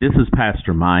This is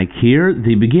Pastor Mike here.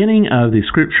 The beginning of the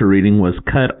scripture reading was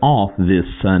cut off this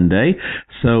Sunday,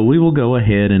 so we will go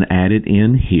ahead and add it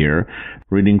in here.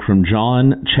 Reading from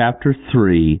John chapter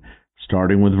 3,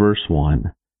 starting with verse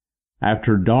 1.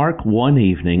 After dark one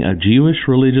evening, a Jewish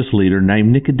religious leader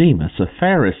named Nicodemus, a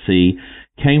Pharisee,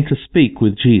 came to speak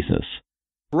with Jesus.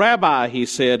 "Rabbi," he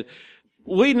said,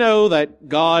 "we know that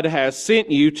God has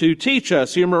sent you to teach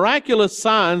us. Your miraculous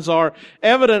signs are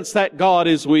evidence that God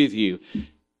is with you."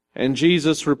 And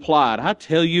Jesus replied, "I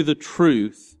tell you the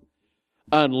truth.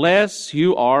 Unless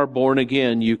you are born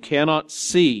again, you cannot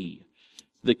see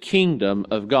the kingdom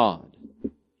of God."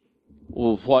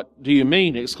 "Well, what do you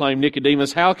mean?" exclaimed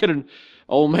Nicodemus. "How can an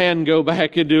old man go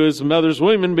back into his mother's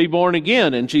womb and be born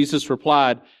again?" And Jesus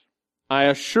replied, "I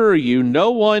assure you,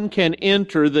 no one can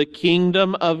enter the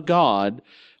kingdom of God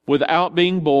without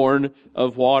being born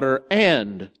of water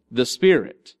and the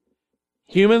Spirit.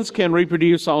 Humans can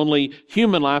reproduce only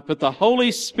human life, but the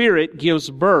Holy Spirit gives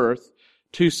birth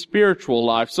to spiritual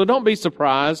life. So don't be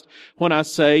surprised when I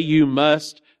say you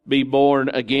must be born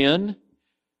again.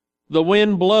 The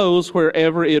wind blows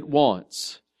wherever it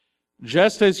wants.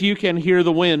 Just as you can hear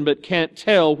the wind but can't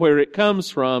tell where it comes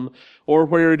from or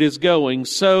where it is going,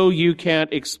 so you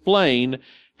can't explain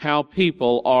how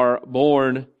people are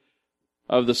born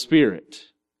of the Spirit."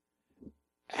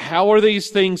 "How are these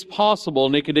things possible?"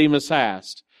 Nicodemus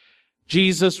asked.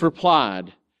 Jesus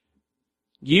replied,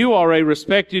 "You are a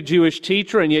respected Jewish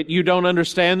teacher, and yet you don't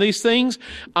understand these things?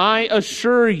 I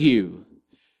assure you,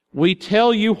 we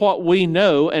tell you what we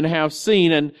know and have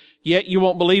seen, and yet you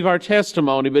won't believe our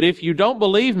testimony. But if you don't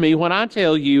believe me when I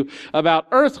tell you about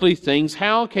earthly things,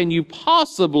 how can you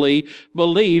possibly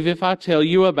believe if I tell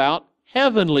you about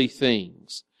heavenly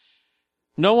things?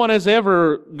 No one has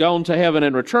ever gone to heaven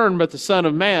and returned, but the Son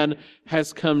of Man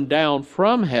has come down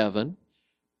from heaven.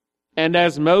 And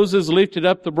as Moses lifted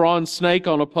up the bronze snake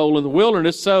on a pole in the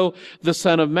wilderness, so the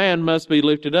Son of Man must be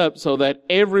lifted up, so that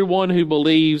everyone who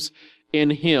believes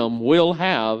in him will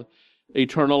have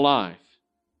eternal life.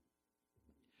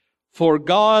 For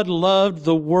God loved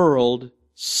the world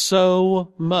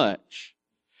so much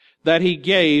that he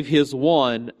gave his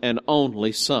one and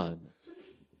only Son,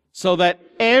 so that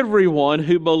everyone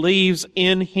who believes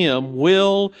in him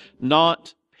will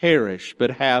not perish, but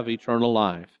have eternal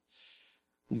life.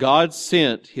 God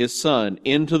sent his Son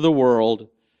into the world,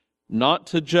 not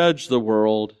to judge the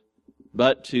world,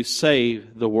 but to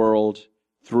save the world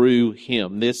through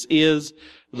him." This is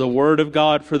the word of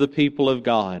God for the people of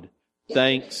God.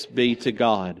 Thanks be to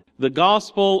God. The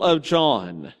Gospel of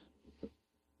John,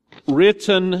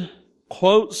 written,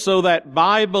 quote, "so that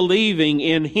by believing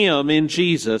in him, in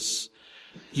Jesus,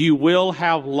 you will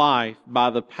have life by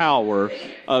the power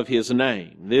of his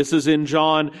name." This is in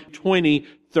John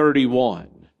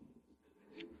 20:31.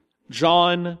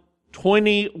 John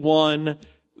 21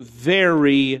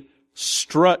 very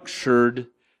structured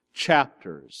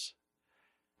chapters.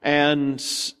 And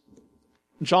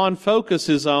John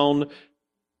focuses on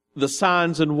the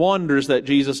signs and wonders that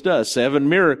Jesus does. 7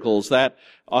 miracles that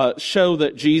show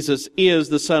that Jesus is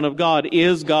the Son of God,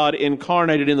 is God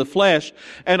incarnated in the flesh.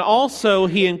 And also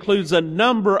he includes a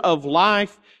number of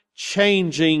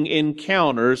life-changing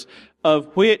encounters,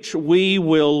 of which we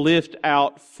will lift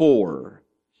out 4.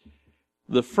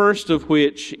 The first of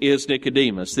which is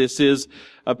Nicodemus. This is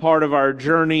a part of our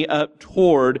journey up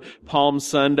toward Palm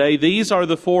Sunday. These are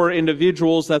the 4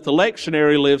 individuals that the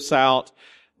lectionary lifts out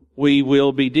we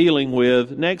will be dealing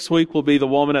with. Next week will be the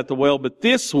woman at the well, but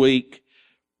this week,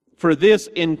 for this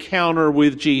encounter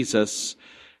with Jesus,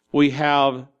 we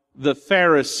have the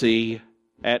Pharisee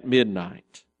at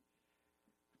midnight.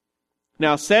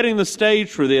 Now, setting the stage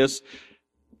for this,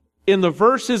 in the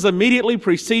verses immediately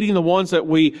preceding the ones that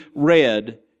we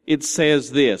read, it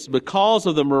says this: because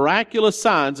of the miraculous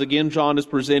signs, again, John is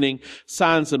presenting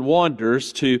signs and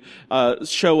wonders to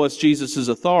show us Jesus'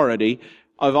 authority.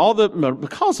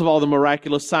 Because of all the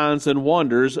miraculous signs and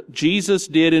wonders Jesus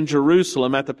did in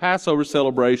Jerusalem at the Passover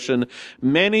celebration,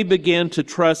 many began to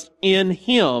trust in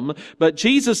him, but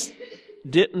Jesus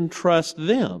didn't trust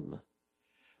them.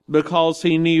 Because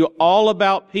he knew all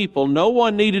about people. No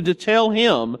one needed to tell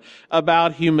him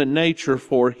about human nature,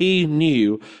 for he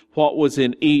knew what was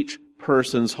in each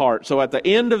person's heart. So at the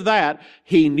end of that,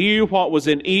 he knew what was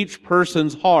in each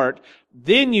person's heart.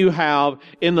 Then you have,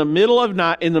 in the middle of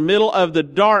night, in the middle of the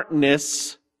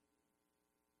darkness,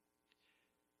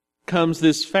 comes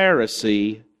this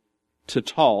Pharisee to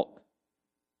talk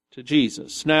to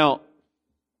Jesus. Now,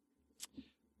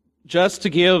 just to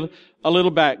give a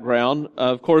little background,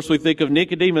 of course, we think of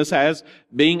Nicodemus as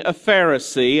being a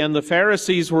Pharisee, and the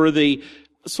Pharisees were the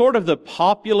sort of the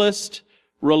populist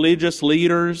religious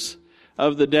leaders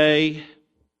of the day.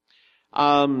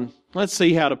 Let's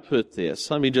see how to put this.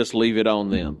 Let me just leave it on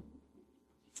them.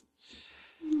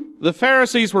 The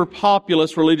Pharisees were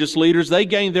populist religious leaders. They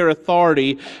gained their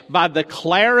authority by the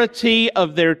clarity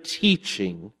of their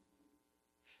teaching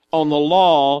on the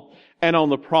law and on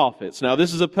the prophets. Now,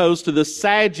 this is opposed to the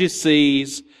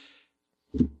Sadducees.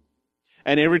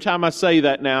 And every time I say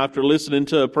that now, after listening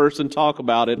to a person talk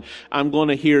about it, I'm going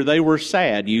to hear they were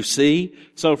sad, you see?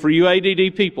 So for you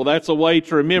ADD people, that's a way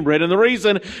to remember it. And the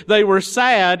reason they were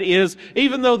sad is,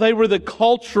 even though they were the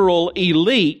cultural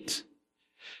elite,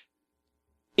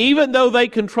 even though they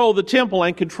controlled the temple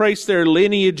and could trace their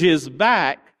lineages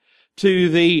back to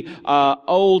the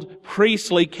old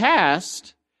priestly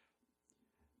caste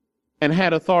and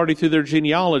had authority through their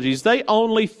genealogies, they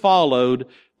only followed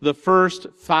the first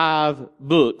 5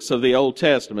 books of the Old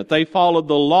Testament. They followed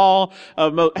the law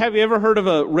of Moses. Have you ever heard of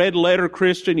a red letter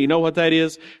Christian? You know what that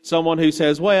is? Someone who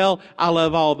says, well, I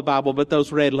love all the Bible, but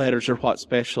those red letters are what's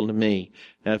special to me.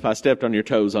 Now, if I stepped on your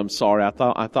toes, I'm sorry. I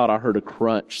thought I heard a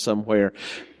crunch somewhere.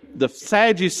 The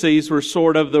Sadducees were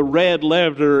sort of the red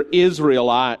letter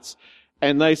Israelites.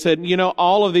 And they said,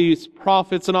 all of these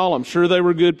prophets and all, I'm sure they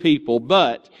were good people,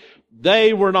 but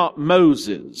they were not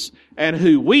Moses. And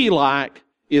who we like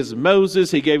is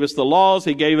Moses. He gave us the laws.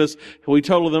 We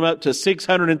totaled them up to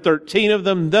 613 of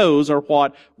them. Those are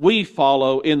what we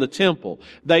follow in the temple.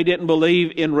 They didn't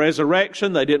believe in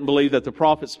resurrection. They didn't believe that the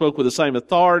prophets spoke with the same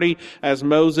authority as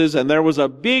Moses. And there was a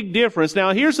big difference.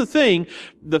 Now, here's the thing.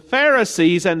 The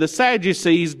Pharisees and the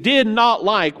Sadducees did not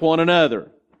like one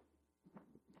another.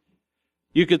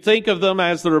 You could think of them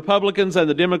as the Republicans and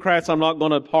the Democrats. I'm not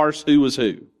going to parse who was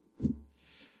who.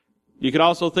 You could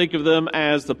also think of them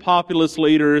as the populist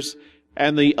leaders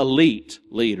and the elite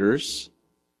leaders.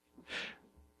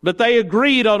 But they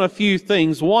agreed on a few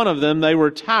things. One of them, they were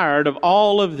tired of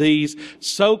all of these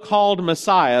so-called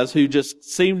messiahs who just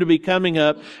seemed to be coming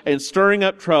up and stirring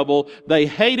up trouble. They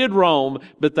hated Rome,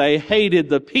 but they hated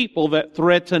the people that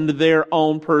threatened their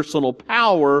own personal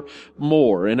power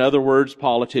more. In other words,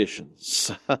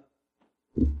 politicians.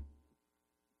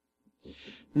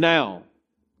 Now,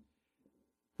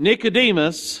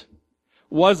 Nicodemus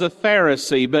was a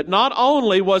Pharisee, but not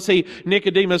only was he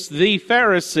Nicodemus the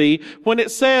Pharisee, when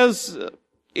it says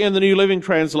in the New Living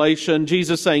Translation,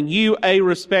 Jesus saying, you a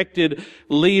respected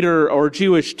leader or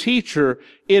Jewish teacher,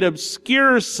 it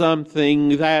obscures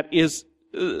something that is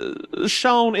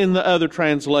shown in the other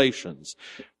translations.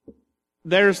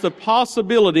 There's the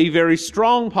possibility, very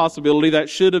strong possibility, that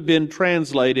should have been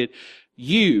translated,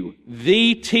 you,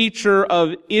 the teacher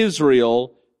of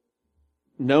Israel,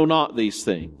 know not these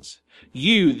things.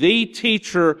 You, the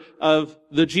teacher of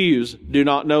the Jews, do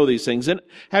not know these things. And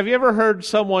have you ever heard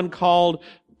someone called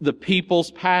the people's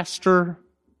pastor?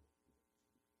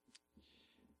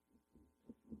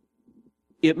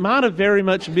 It might have very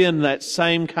much been that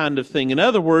same kind of thing. In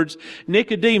other words,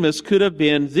 Nicodemus could have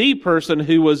been the person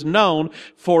who was known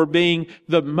for being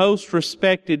the most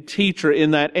respected teacher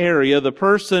in that area, the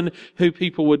person who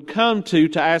people would come to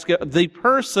ask, the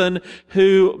person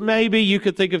who maybe you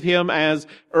could think of him as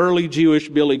early Jewish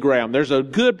Billy Graham. There's a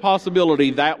good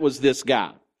possibility that was this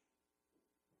guy.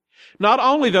 Not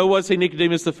only, though, was he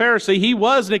Nicodemus the Pharisee, he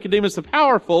was Nicodemus the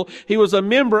Powerful. He was a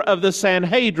member of the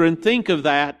Sanhedrin. Think of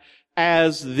that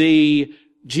as the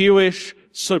Jewish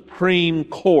Supreme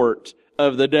Court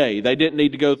of the day. They didn't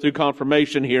need to go through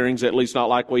confirmation hearings, at least not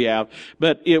like we have,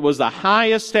 but it was the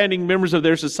highest standing members of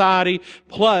their society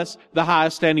plus the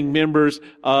highest standing members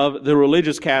of the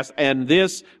religious caste, and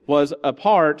this was a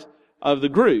part of the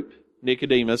group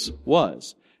Nicodemus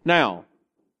was. Now,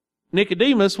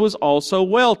 Nicodemus was also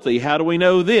wealthy. How do we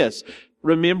know this?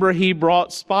 Remember, he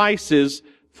brought spices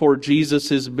for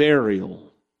Jesus' burial.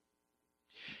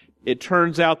 It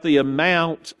turns out the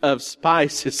amount of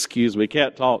spices,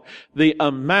 the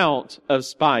amount of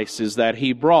spices that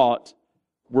he brought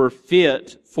were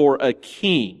fit for a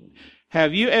king.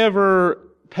 Have you ever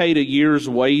paid a year's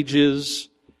wages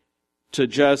to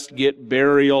just get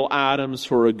burial items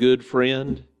for a good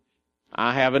friend?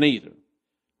 I haven't either.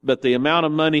 But the amount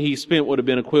of money he spent would have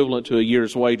been equivalent to a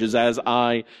year's wages, as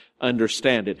I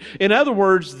understand it. In other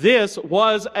words, this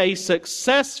was a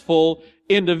successful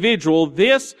individual.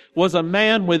 This was a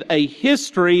man with a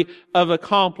history of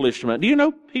accomplishment. Do you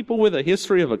know people with a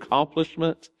history of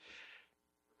accomplishment?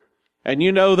 And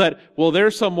you know that, well,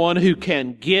 there's someone who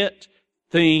can get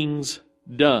things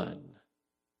done.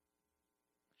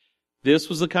 This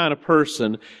was the kind of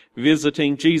person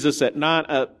visiting Jesus at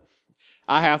night.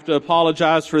 I have to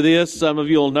apologize for this. Some of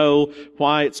you will know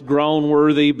why it's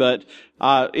groan-worthy, but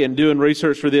in doing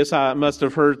research for this, I must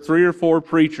have heard 3 or 4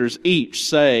 preachers each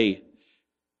say,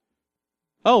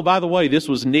 "Oh, by the way, this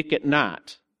was Nick at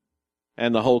night."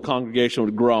 And the whole congregation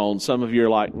would groan. Some of you are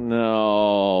like,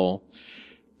 "No."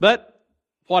 But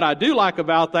what I do like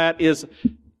about that is,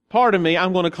 part of me,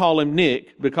 I'm going to call him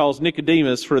Nick, because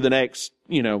Nicodemus for the next,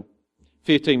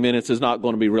 15 minutes is not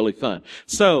going to be really fun.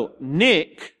 So,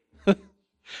 Nick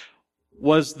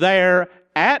was there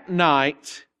at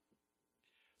night.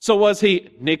 So was he,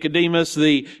 Nicodemus,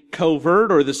 the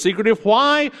covert or the secretive?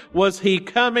 Why was he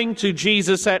coming to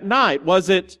Jesus at night? Was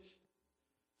it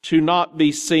to not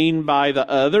be seen by the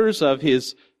others of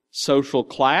his social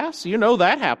class? You know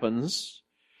that happens.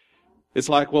 It's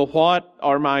like, well, what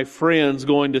are my friends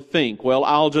going to think? Well,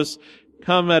 I'll just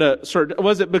come at a certain...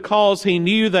 Was it because he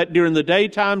knew that during the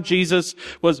daytime Jesus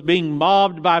was being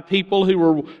mobbed by people who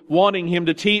were wanting him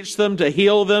to teach them, to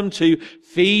heal them, to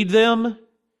feed them?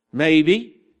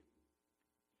 Maybe.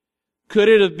 Could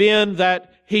it have been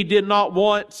that he did not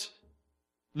want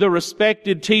the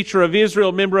respected teacher of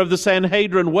Israel, member of the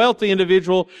Sanhedrin, wealthy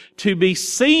individual, to be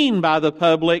seen by the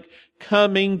public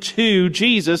coming to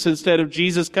Jesus instead of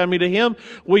Jesus coming to him?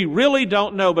 We really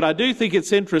don't know, but I do think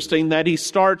it's interesting that he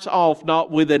starts off not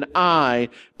with an I,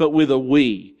 but with a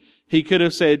we. He could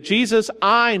have said, "Jesus,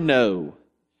 I know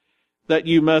that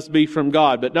you must be from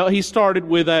God." But no, he started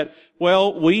with that,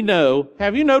 "Well, we know."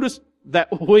 Have you noticed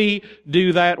that we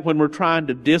do that when we're trying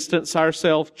to distance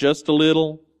ourselves just a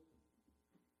little?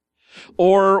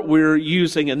 Or we're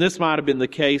using, and this might have been the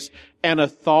case, an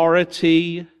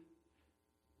authority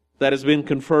that has been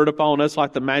conferred upon us,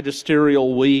 like the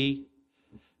magisterial we.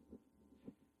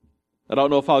 I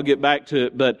don't know if I'll get back to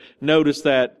it, but notice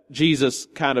that Jesus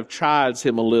kind of chides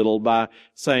him a little by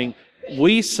saying,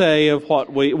 we say of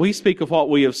what we speak of what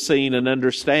we have seen and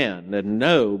understand and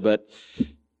know, but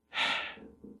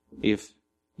if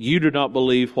you do not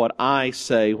believe what I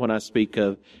say when I speak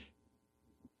of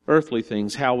earthly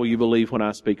things, how will you believe when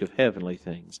I speak of heavenly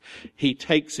things? He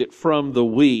takes it from the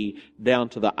we down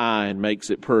to the I and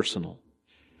makes it personal.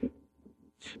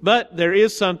 But there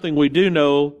is something we do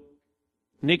know.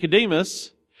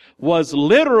 Nicodemus was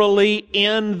literally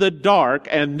in the dark,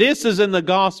 and this is in the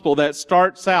gospel that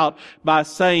starts out by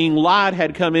saying light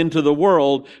had come into the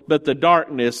world, but the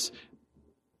darkness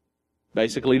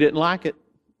basically didn't like it,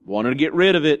 wanted to get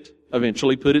rid of it,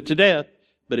 eventually put it to death,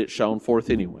 but it shone forth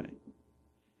anyway.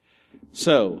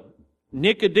 So,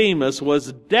 Nicodemus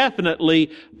was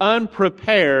definitely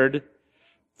unprepared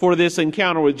for this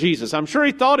encounter with Jesus. I'm sure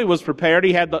he thought he was prepared.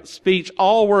 He had the speech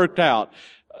all worked out.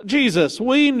 "Jesus,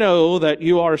 we know that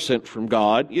you are sent from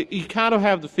God." You kind of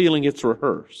have the feeling it's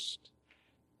rehearsed.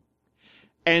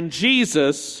 And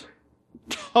Jesus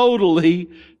totally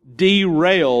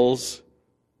derails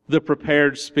the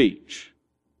prepared speech.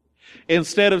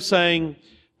 Instead of saying,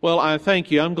 "Well, I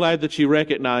thank you. I'm glad that you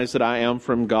recognize that I am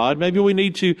from God. Maybe we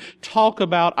need to talk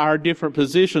about our different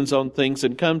positions on things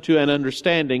and come to an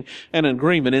understanding and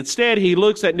agreement." Instead, he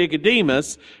looks at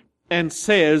Nicodemus and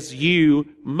says, "You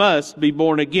must be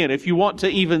born again. If you want to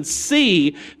even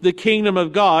see the kingdom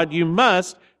of God, you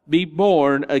must be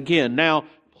born again." Now,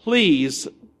 please,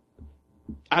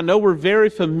 I know we're very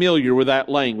familiar with that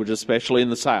language, especially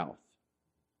in the South.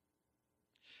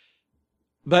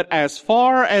 But as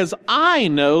far as I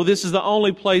know, this is the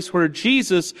only place where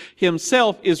Jesus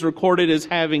himself is recorded as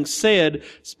having said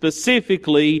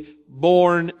specifically,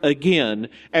 "born again."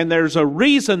 And there's a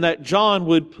reason that John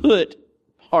would put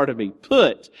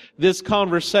this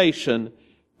conversation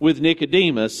with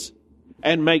Nicodemus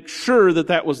and make sure that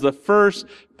that was the first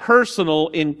personal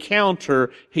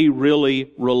encounter he really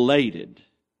related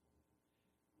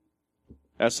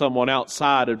as someone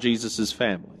outside of Jesus'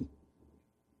 family.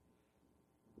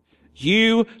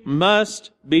 You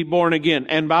must be born again.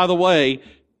 And by the way,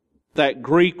 that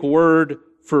Greek word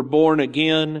for born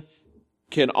again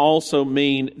can also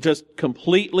mean, just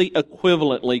completely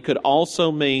equivalently, could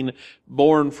also mean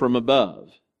born from above.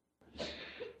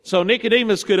 So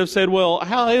Nicodemus could have said, "Well,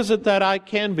 how is it that I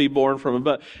can be born from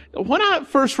above?" When I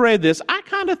first read this, I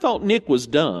kind of thought Nick was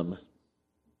dumb.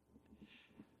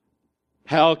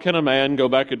 How can a man go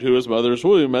back into his mother's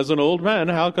womb as an old man?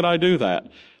 How could I do that?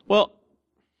 Well,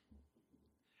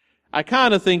 I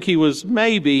kind of think he was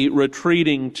maybe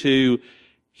retreating to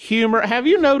humor. Have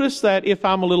you noticed that if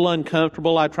I'm a little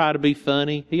uncomfortable, I try to be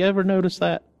funny? You ever notice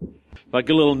that? Like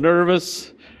a little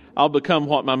nervous, I'll become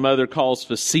what my mother calls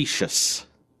facetious.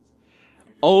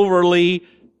 Overly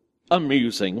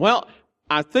amusing. Well,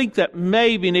 I think that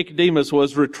maybe Nicodemus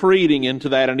was retreating into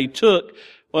that, and he took,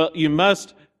 "Well, you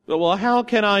must But, well, how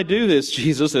can I do this,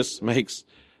 Jesus? This makes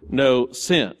no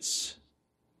sense.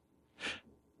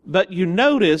 But you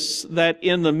notice that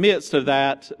in the midst of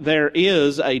that, there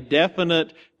is a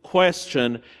definite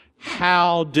question,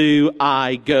 how do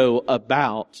I go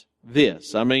about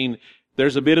this? I mean,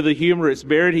 there's a bit of the humor, it's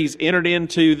buried. He's entered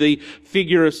into the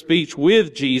figure of speech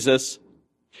with Jesus.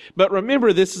 But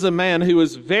remember, this is a man who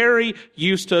is very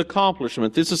used to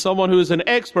accomplishment. This is someone who is an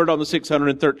expert on the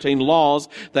 613 laws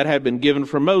that have been given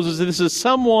from Moses. This is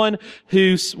someone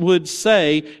who would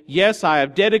say, yes, I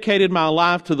have dedicated my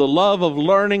life to the love of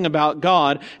learning about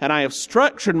God, and I have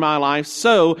structured my life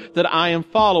so that I am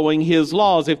following His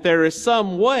laws. If there is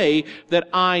some way that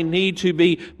I need to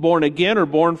be born again or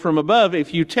born from above,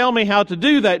 if you tell me how to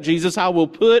do that, Jesus, I will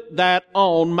put that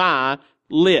on my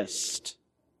list.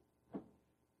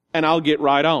 And I'll get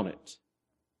right on it.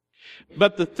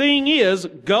 But the thing is,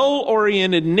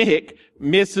 goal-oriented Nick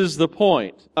misses the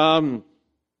point.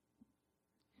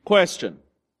 Question.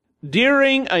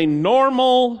 During a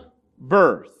normal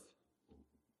birth,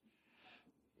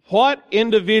 what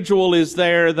individual is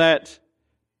there that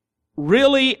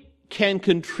really can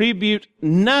contribute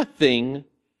nothing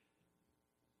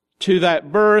to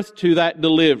that birth, to that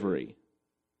delivery?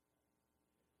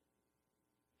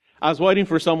 I was waiting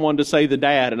for someone to say the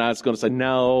dad, and I was going to say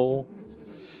no.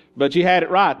 But you had it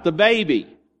right. The baby.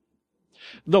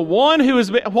 The one who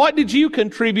is, what did you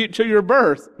contribute to your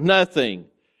birth? Nothing.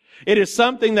 It is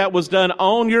something that was done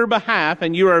on your behalf,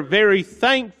 and you are very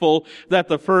thankful that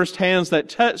the first hands that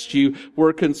touched you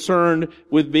were concerned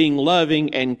with being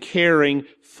loving and caring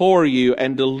for you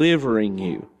and delivering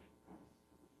you.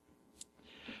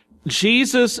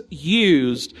 Jesus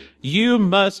used, you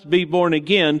must be born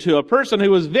again, to a person who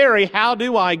was very, how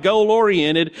do I,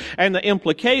 goal-oriented, and the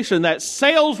implication that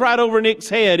sails right over Nick's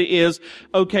head is,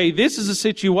 okay, this is a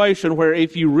situation where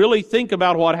if you really think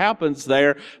about what happens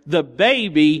there, the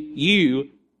baby, you,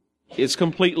 is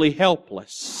completely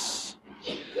helpless.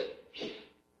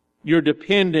 You're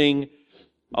depending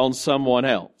on someone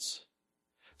else.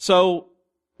 So,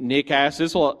 Nick asks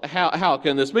this, well, how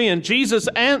can this be? And Jesus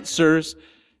answers,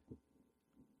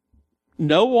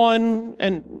 no one,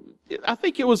 and I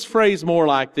think it was phrased more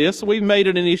like this. We've made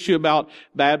it an issue about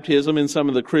baptism in some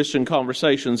of the Christian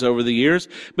conversations over the years.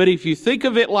 But if you think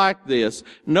of it like this,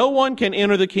 no one can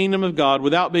enter the kingdom of God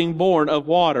without being born of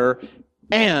water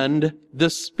and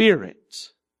the Spirit.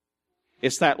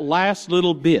 It's that last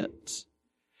little bit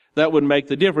that would make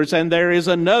the difference. And there is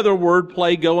another word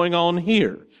play going on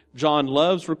here. John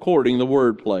loves recording the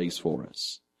word plays for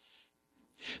us.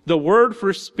 The word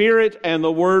for spirit and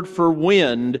the word for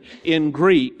wind in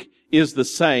Greek is the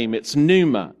same. It's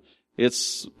pneuma.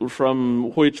 It's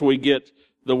from which we get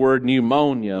the word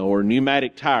pneumonia or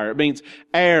pneumatic tire. It means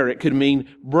air. It could mean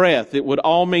breath. It would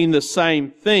all mean the same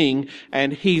thing.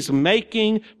 And he's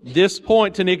making this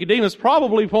point to Nicodemus,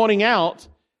 probably pointing out,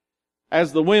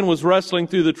 as the wind was rustling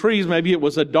through the trees, maybe it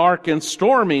was a dark and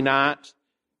stormy night,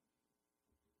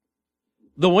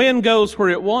 the wind goes where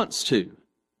it wants to.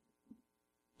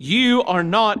 You are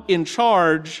not in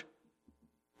charge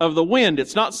of the wind.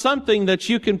 It's not something that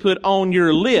you can put on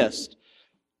your list.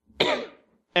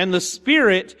 And the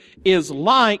Spirit is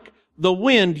like the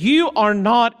wind. You are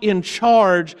not in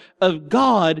charge of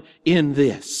God in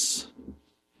this.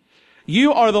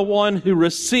 You are the one who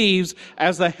receives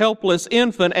as a helpless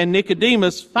infant, and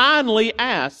Nicodemus finally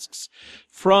asks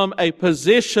from a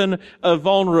position of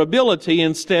vulnerability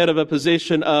instead of a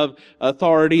position of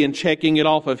authority and checking it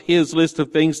off of his list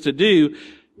of things to do.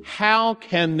 How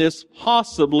can this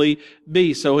possibly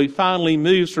be? So he finally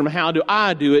moves from how do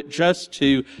I do it just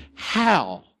to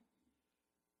how.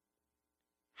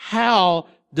 How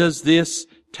does this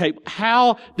take?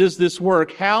 How does this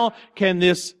work? How can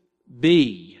this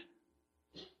be,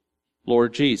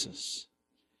 Lord Jesus?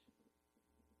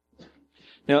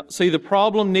 Now, see, the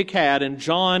problem Nick had, and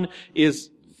John is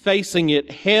facing it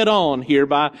head on here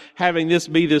by having this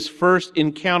be this first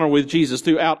encounter with Jesus.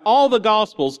 Throughout all the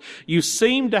Gospels, you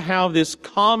seem to have this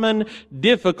common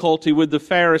difficulty with the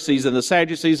Pharisees and the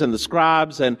Sadducees and the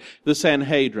scribes and the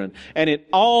Sanhedrin. And it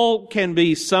all can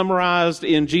be summarized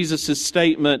in Jesus'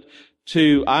 statement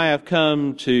to, I have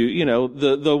come to,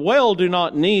 the well do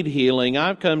not need healing.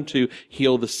 I've come to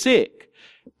heal the sick.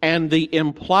 And the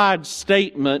implied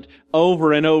statement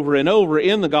over and over and over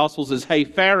in the Gospels is, hey,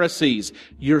 Pharisees,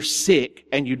 you're sick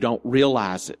and you don't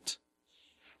realize it.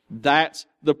 That's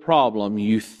the problem.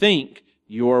 You think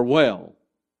you're well.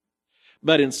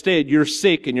 But instead, you're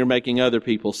sick and you're making other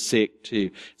people sick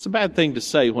too. It's a bad thing to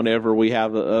say whenever we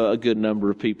have a good number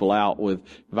of people out with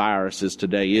viruses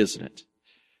today, isn't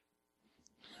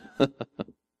it?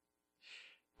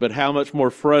 But how much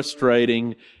more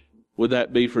frustrating would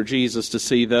that be for Jesus to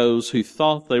see those who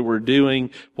thought they were doing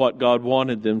what God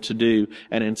wanted them to do,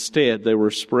 and instead they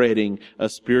were spreading a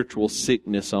spiritual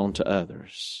sickness onto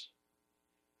others?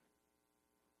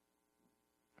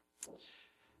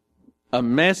 A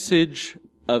message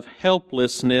of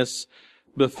helplessness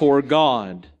before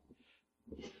God,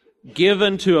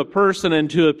 given to a person and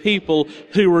to a people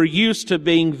who were used to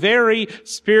being very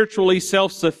spiritually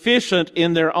self-sufficient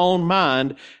in their own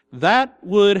mind, that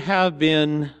would have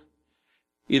been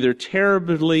either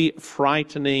terribly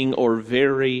frightening or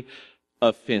very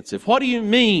offensive. What do you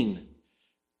mean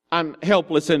I'm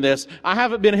helpless in this? I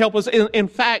haven't been helpless. In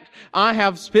fact, I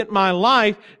have spent my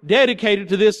life dedicated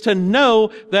to this to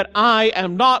know that I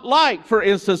am not like, for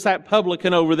instance, that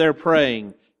publican over there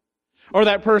praying, or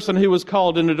that person who was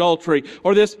called in adultery,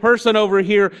 or this person over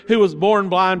here who was born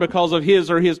blind because of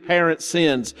his or his parents'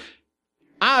 sins.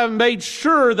 I have made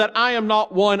sure that I am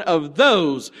not one of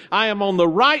those. I am on the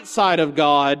right side of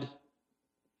God.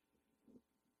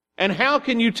 And how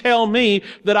can you tell me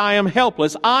that I am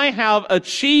helpless? I have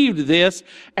achieved this,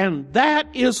 and that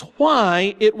is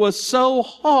why it was so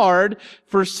hard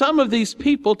for some of these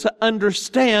people to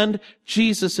understand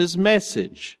Jesus'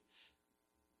 message.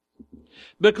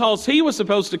 Because he was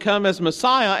supposed to come as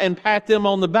Messiah and pat them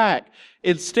on the back.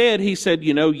 Instead, he said,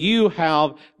 you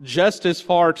have just as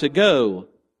far to go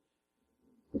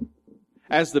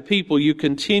as the people you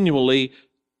continually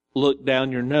look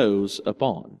down your nose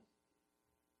upon.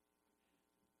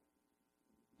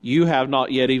 You have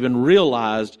not yet even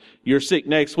realized you're sick.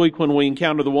 Next week when we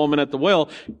encounter the woman at the well,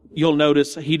 you'll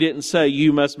notice he didn't say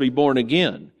you must be born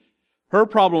again. Her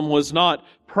problem was not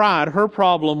pride. Her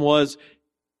problem was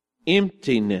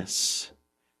emptiness.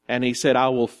 And he said, I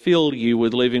will fill you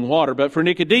with living water. But for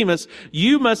Nicodemus,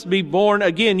 you must be born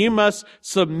again. You must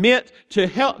submit to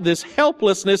this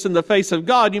helplessness in the face of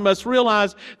God. You must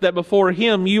realize that before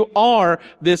Him, you are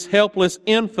this helpless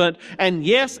infant. And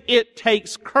yes, it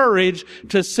takes courage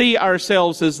to see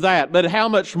ourselves as that. But how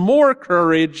much more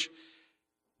courage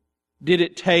did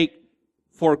it take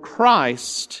for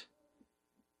Christ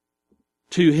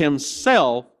to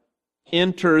Himself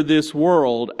enter this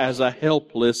world as a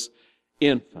helpless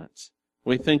infant?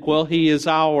 We think, well, He is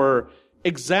our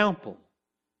example.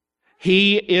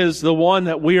 He is the one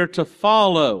that we are to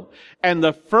follow. And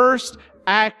the first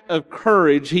act of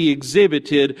courage He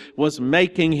exhibited was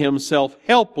making Himself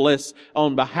helpless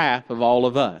on behalf of all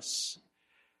of us.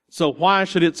 So why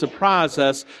should it surprise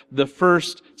us? The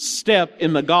first step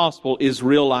in the gospel is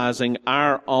realizing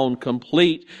our own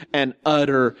complete and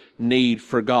utter need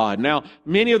for God. Now,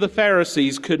 many of the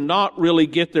Pharisees could not really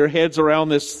get their heads around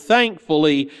this.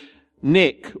 Thankfully,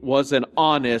 Nick was an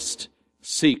honest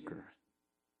seeker.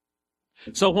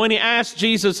 So when he asked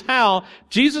Jesus how,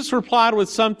 Jesus replied with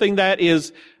something that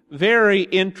is very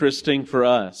interesting for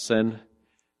us. And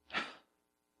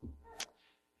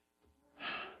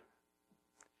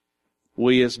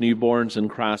we as newborns in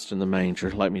Christ in the manger.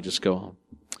 Let me just go on.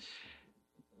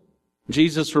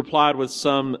 Jesus replied with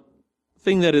something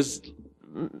that is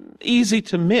easy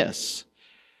to miss.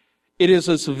 It is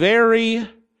this very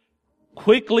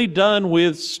quickly done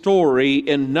with story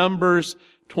in Numbers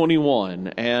 21.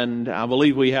 And I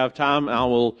believe we have time. I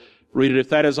will read it if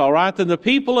that is all right. Then the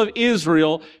people of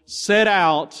Israel set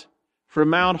out from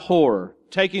Mount Hor,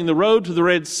 taking the road to the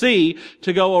Red Sea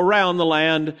to go around the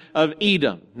land of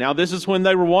Edom. Now, this is when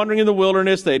they were wandering in the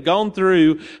wilderness. They had gone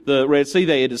through the Red Sea.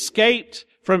 They had escaped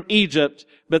from Egypt,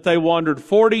 but they wandered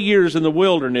 40 years in the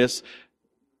wilderness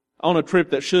on a trip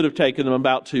that should have taken them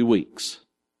about 2 weeks.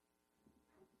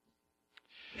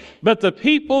 But the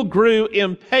people grew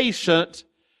impatient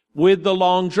with the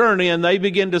long journey, and they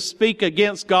began to speak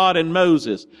against God and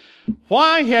Moses.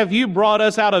 Why have you brought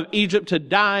us out of Egypt to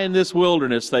die in this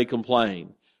wilderness? They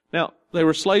complained. Now, they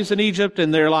were slaves in Egypt,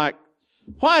 and they're like,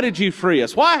 why did you free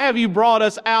us? Why have you brought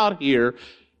us out here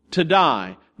to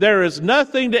die? There is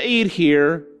nothing to eat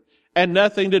here and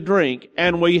nothing to drink,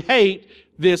 and we hate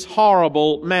this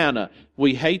horrible manna.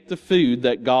 We hate the food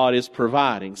that God is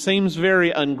providing. Seems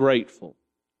very ungrateful.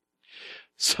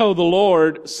 So the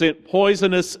Lord sent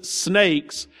poisonous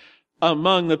snakes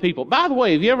among the people. By the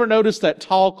way, have you ever noticed that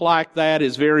talk like that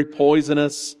is very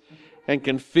poisonous and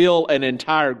can fill an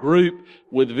entire group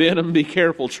with venom? Be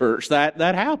careful, church. That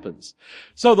happens.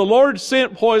 So the Lord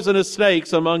sent poisonous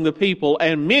snakes among the people,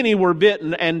 and many were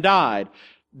bitten and died.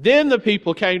 Then the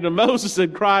people came to Moses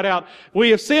and cried out, we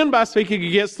have sinned by speaking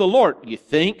against the Lord. You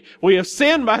think? We have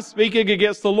sinned by speaking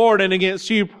against the Lord and against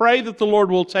you. Pray that the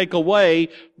Lord will take away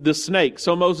the snake.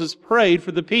 So Moses prayed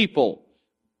for the people.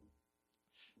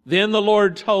 Then the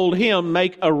Lord told him,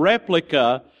 make a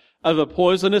replica of a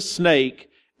poisonous snake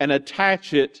and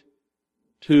attach it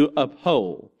to a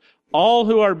pole. All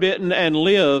who are bitten and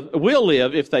will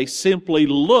live if they simply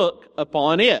look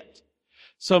upon it.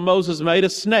 So Moses made a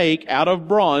snake out of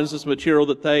bronze, this material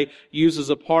that they use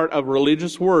as a part of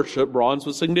religious worship. Bronze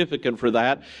was significant for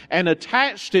that. And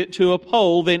attached it to a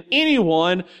pole. Then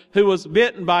anyone who was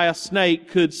bitten by a snake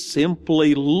could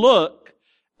simply look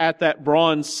at that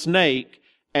bronze snake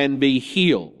and be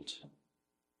healed.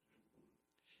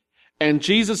 And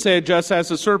Jesus said, just as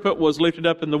the serpent was lifted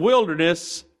up in the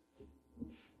wilderness,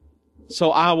 so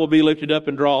I will be lifted up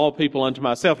and draw all people unto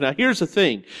myself. Now here's the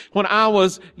thing. When I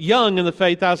was young in the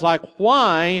faith, I was like,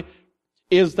 why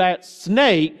is that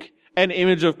snake an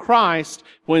image of Christ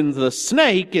when the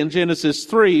snake in Genesis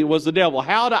 3 was the devil?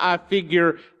 How do I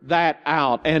figure that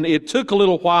out? And it took a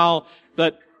little while,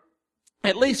 but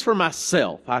at least for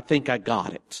myself, I think I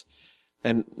got it.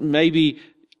 And maybe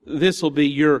this will be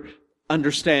your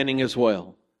understanding as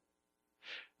well.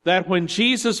 That when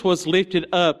Jesus was lifted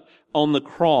up on the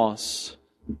cross,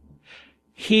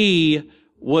 He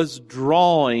was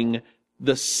drawing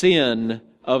the sin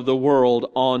of the world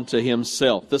onto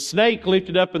Himself. The snake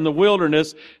lifted up in the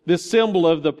wilderness, this symbol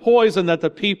of the poison that the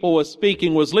people was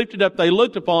speaking, was lifted up. They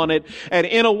looked upon it, and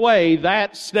in a way,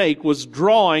 that snake was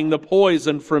drawing the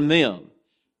poison from them.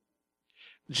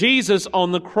 Jesus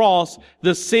on the cross,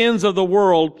 the sins of the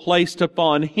world placed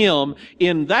upon Him,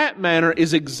 in that manner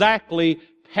is exactly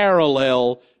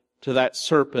parallel to that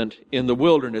serpent in the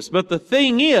wilderness. But the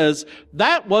thing is,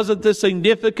 that wasn't the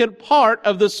significant part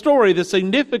of the story. The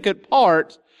significant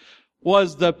part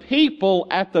was the people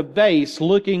at the base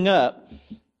looking up,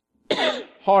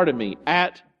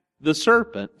 at the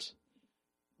serpent.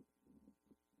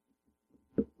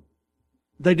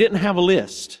 They didn't have a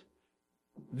list.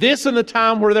 This in the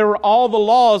time where there were all the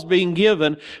laws being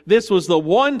given, this was the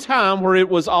one time where it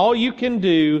was all you can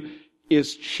do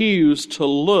is choose to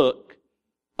look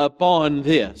upon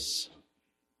this.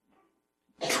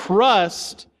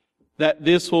 Trust that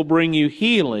this will bring you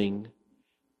healing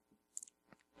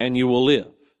and you will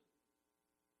live.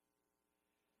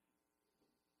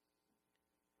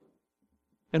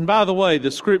 And by the way,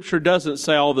 the scripture doesn't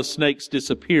say all the snakes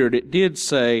disappeared. It did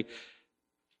say,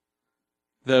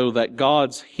 though, that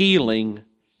God's healing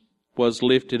was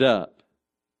lifted up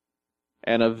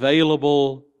and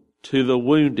available to the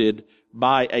wounded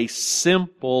by a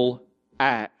simple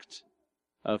act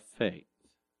of faith.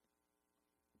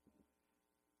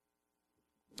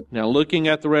 Now, looking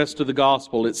at the rest of the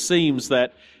gospel, it seems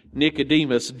that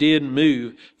Nicodemus did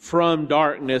move from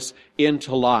darkness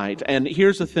into light. And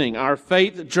here's the thing, our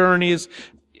faith journeys,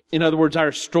 in other words,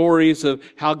 our stories of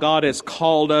how God has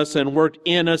called us and worked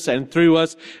in us and through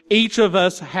us, each of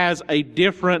us has a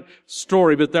different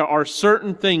story, but there are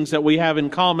certain things that we have in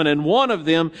common, and one of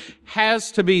them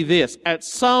has to be this. At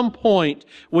some point,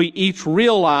 we each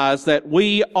realize that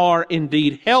we are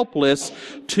indeed helpless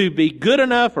to be good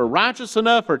enough or righteous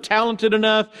enough or talented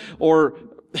enough or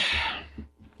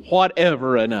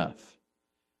whatever enough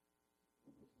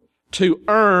to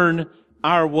earn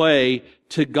our way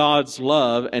to God's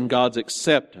love and God's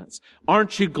acceptance.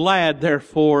 Aren't you glad,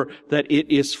 therefore, that it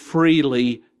is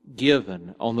freely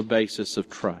given on the basis of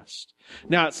trust?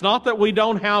 Now, it's not that we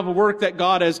don't have a work that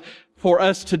God has for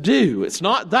us to do. It's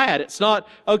not that. It's not,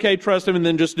 okay, trust Him and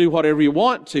then just do whatever you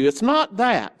want to. It's not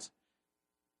that.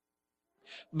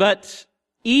 But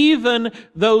even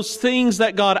those things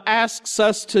that God asks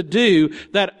us to do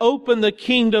that open the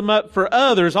kingdom up for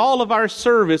others, all of our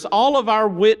service, all of our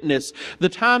witness, the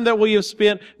time that we have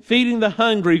spent feeding the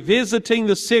hungry, visiting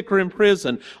the sick or in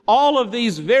prison, all of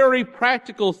these very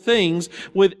practical things,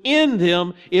 within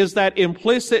them is that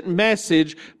implicit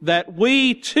message that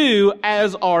we too,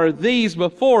 as are these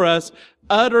before us,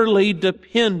 utterly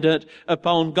dependent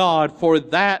upon God for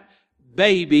that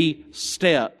baby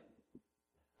step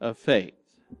of faith.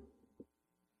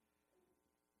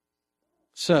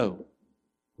 So,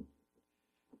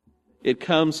 it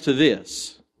comes to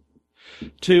this.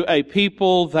 To a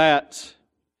people that,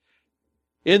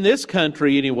 in this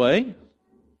country anyway,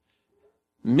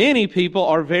 many people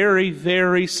are very,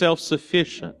 very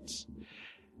self-sufficient.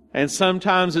 And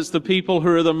sometimes it's the people who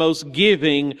are the most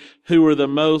giving who are the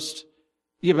most,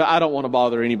 yeah, but I don't want to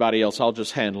bother anybody else. I'll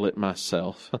just handle it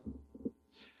myself.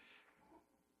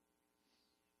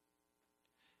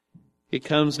 It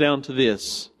comes down to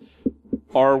this.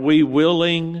 Are we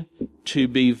willing to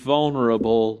be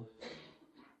vulnerable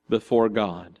before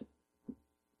God?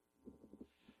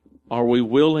 Are we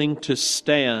willing to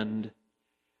stand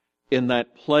in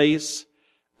that place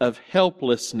of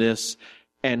helplessness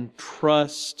and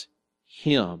trust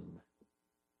Him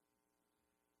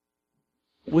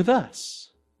with us?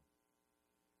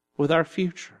 with our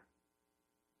future.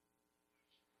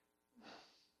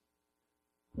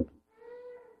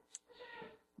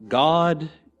 God,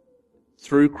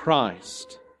 through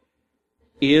Christ,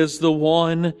 is the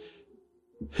one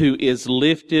who is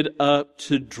lifted up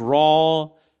to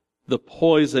draw the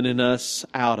poison in us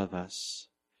out of us,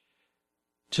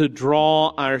 to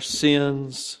draw our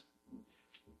sins,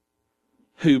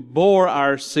 who bore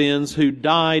our sins, who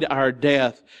died our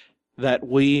death, that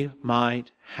we might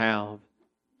have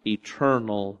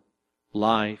eternal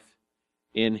life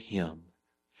in Him.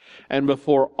 And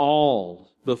before all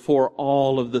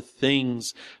of the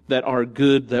things that are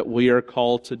good that we are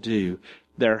called to do,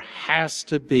 there has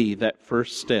to be that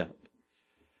first step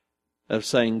of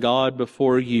saying, God,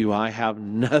 before you, I have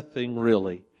nothing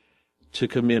really to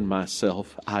commend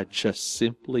myself. I just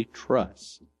simply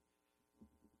trust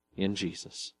in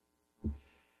Jesus.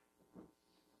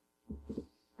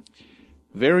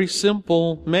 Very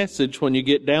simple message when you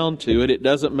get down to it. It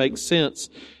doesn't make sense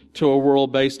to a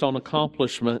world based on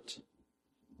accomplishment.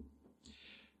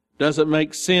 Doesn't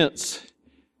make sense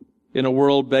in a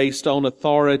world based on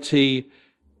authority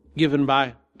given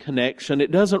by connection.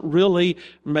 It doesn't really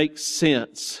make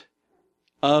sense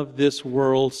of this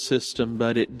world system,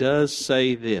 but it does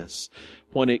say this.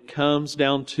 When it comes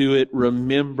down to it,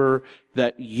 remember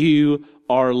that you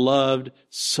are loved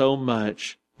so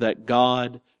much that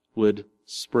God would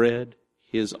spread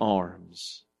His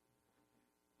arms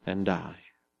and die.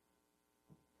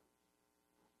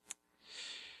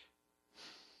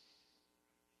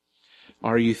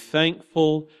 Are you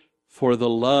thankful for the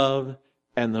love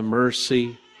and the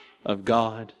mercy of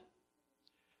God?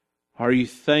 Are you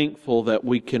thankful that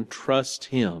we can trust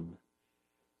Him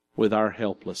with our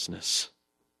helplessness?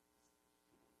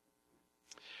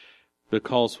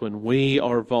 Because when we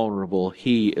are vulnerable,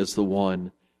 He is the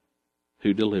one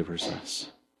who delivers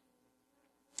us.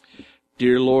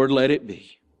 Dear Lord, let it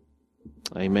be.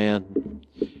 Amen.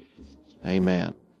 Amen.